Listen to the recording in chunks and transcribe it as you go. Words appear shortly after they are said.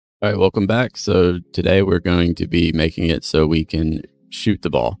All right, welcome back. So today we're going to be making it so we can shoot the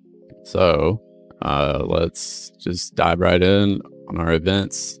ball. So let's just dive right in on our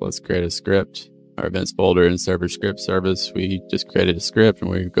events. Let's create a script. Our events folder in server script service, we just created a script and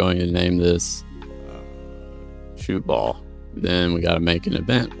we're going to name this shoot ball. Then we got to make an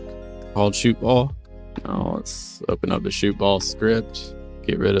event called shoot ball. Now let's open up the shoot ball script,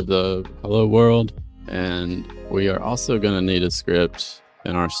 get rid of the hello world. And we are also going to need a script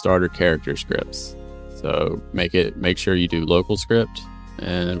in our starter character scripts. So make sure you do local script,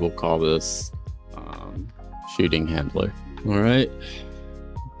 and we'll call this shooting handler. All right.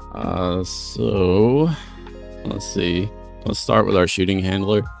 So let's see. Let's start with our shooting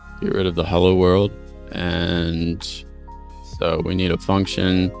handler. Get rid of the hello world, and so we need a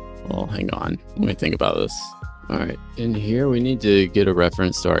function. Well, hang on. Let me think about this. All right. In here, we need to get a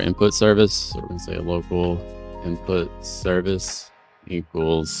reference to our input service. So we're gonna say a local input service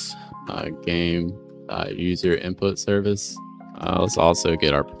equals game user input service. Let's also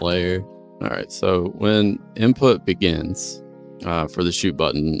get our player. All right, so when input begins for the shoot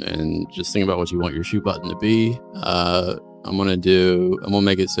button, and just think about what you want your shoot button to be. I'm gonna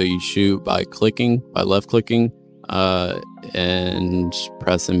make it so you shoot by left clicking and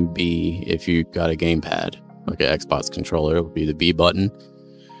pressing B. If you've got a gamepad, like an Xbox controller, it would be the B button.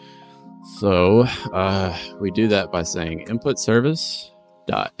 So we do that by saying input service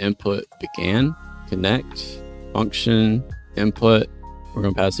dot input began connect function input. We're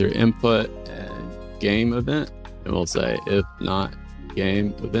going to pass through input and game event, and we'll say if not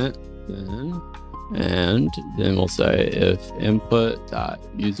game event, then we'll say if input dot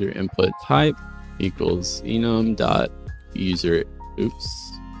user input type equals enum dot user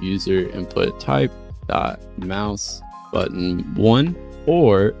input type dot mouse button 1,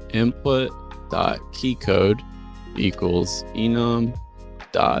 or input dot keycode equals enum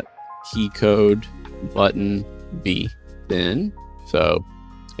dot keycode button B. Then, so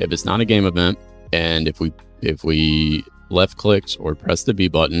if it's not a game event, and if we left clicked or press the B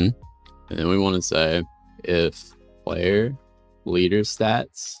button, and then we want to say if player leader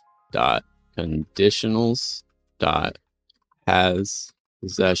stats dot conditionals dot has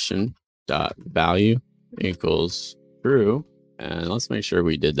possession dot value equals true. And let's make sure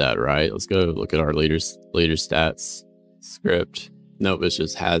we did that right. Let's go look at our leader stats script. Nope, it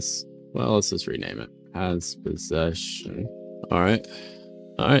just has, well, let's just rename it. Has possession. All right.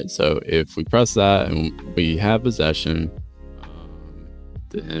 So if we press that and we have possession,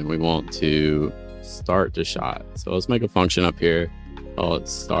 then we want to start the shot. So let's make a function up here. Call it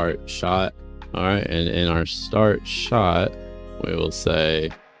start shot. All right. And in our start shot, we will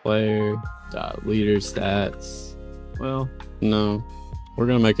say player dot leader stats. Well, no, we're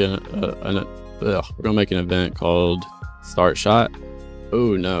gonna make an event called start shot.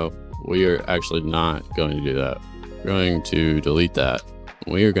 Oh no, we are actually not going to do that. We're going to delete that.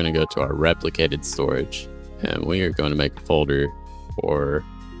 We are going to go to our replicated storage, and we are going to make a folder for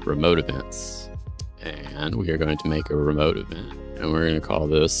remote events, and we are going to make a remote event, and we're going to call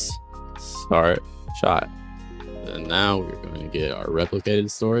this start shot. And now we're going to get our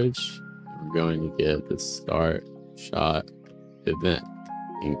replicated storage. We're going to get the start shot event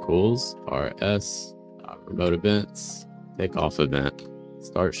equals rs remote events takeoff event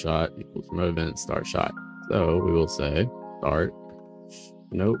start shot equals remote event start shot. So we will say start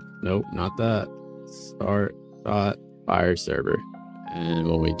nope not that start shot fire server. And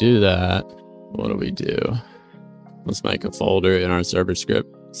when we do that, what do we do? Let's make a folder in our server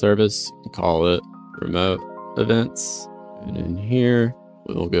script service and call it remote events, and in here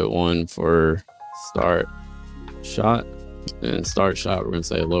we'll get one for start shot. And start shot, we're going to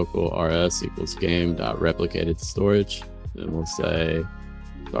say local rs equals game dot replicated storage. Then we'll say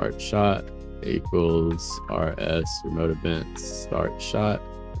start shot equals rs remote events start shot.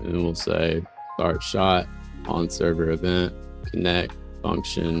 And then we'll say start shot on server event connect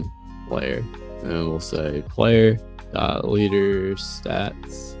function player. And we'll say player dot leader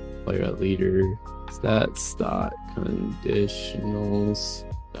stats dot conditionals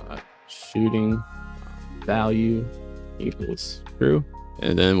dot shooting value equals true.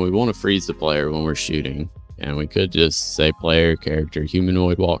 And then we want to freeze the player when we're shooting, and we could just say player character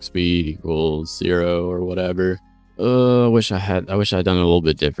humanoid walk speed equals 0 or whatever. I wish I'd done a little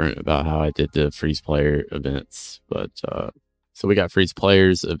bit different about how I did the freeze player events, but so we got freeze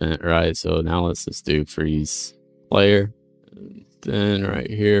players event, right? So now let's just do freeze player. And then right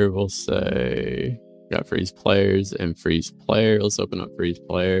here we'll say got freeze players and freeze player. Let's open up freeze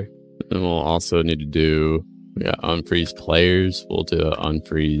player. And we'll also need to do, we got unfreeze players. We'll do an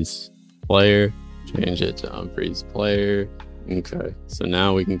unfreeze player, change it to unfreeze player, Okay, so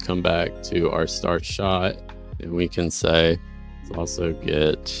now we can come back to our start shot and we can say, let's also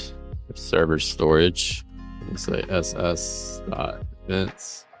get server storage. We'll say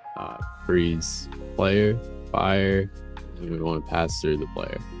ss.events.freeze player fire, and we want to pass through the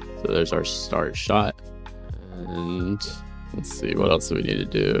player. So there's our start shot. And let's see, what else do we need to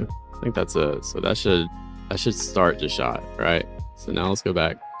do? I think that's it. So that should start the shot, right? So now let's go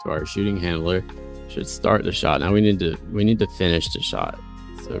back to our shooting handler. Should start the shot. Now we need to finish the shot.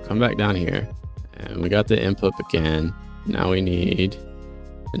 So come back down here, and we got the input began. Now we need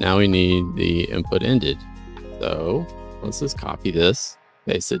the input ended. So let's just copy this,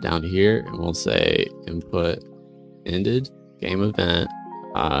 paste it down here, and we'll say input ended game event.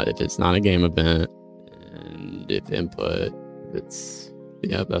 If it's not a game event, and if input,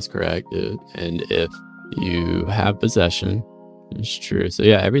 yep, that's correct. And if you have possession, it's true. So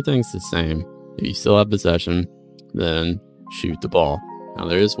yeah, everything's the same. If you still have possession, then shoot the ball. Now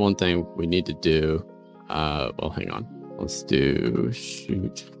there is one thing we need to do. Well, hang on. Let's do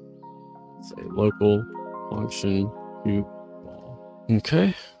shoot. Say local function shoot ball.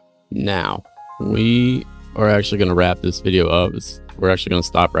 Okay. Now we are actually going to wrap this video up. We're actually going to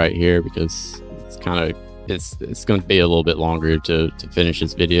stop right here because it's going to be a little bit longer to finish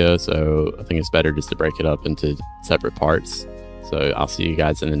this video. So I think it's better just to break it up into separate parts. So I'll see you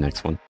guys in the next one.